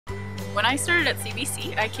When I started at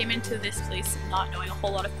CBC, I came into this place not knowing a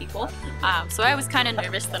whole lot of people, so I was kind of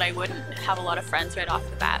nervous that I wouldn't have a lot of friends right off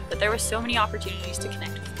the bat, but there were so many opportunities to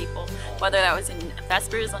connect with people, whether that was in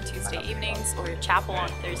Vespers on Tuesday evenings or chapel on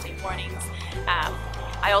Thursday mornings.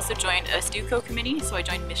 I also joined a STUCO committee, so I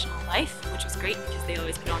joined Missional Life, which was great because they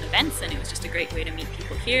always put on events and it was just a great way to meet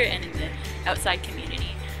people here and in the outside community.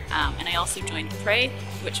 And I also joined Pray,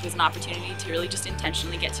 which was an opportunity to really just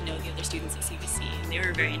intentionally get to know the other students at CBC, and they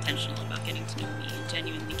were very intentional about getting to know me and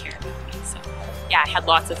genuinely care about me. So yeah, I had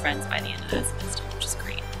lots of friends by the end of that semester, which is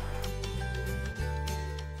great.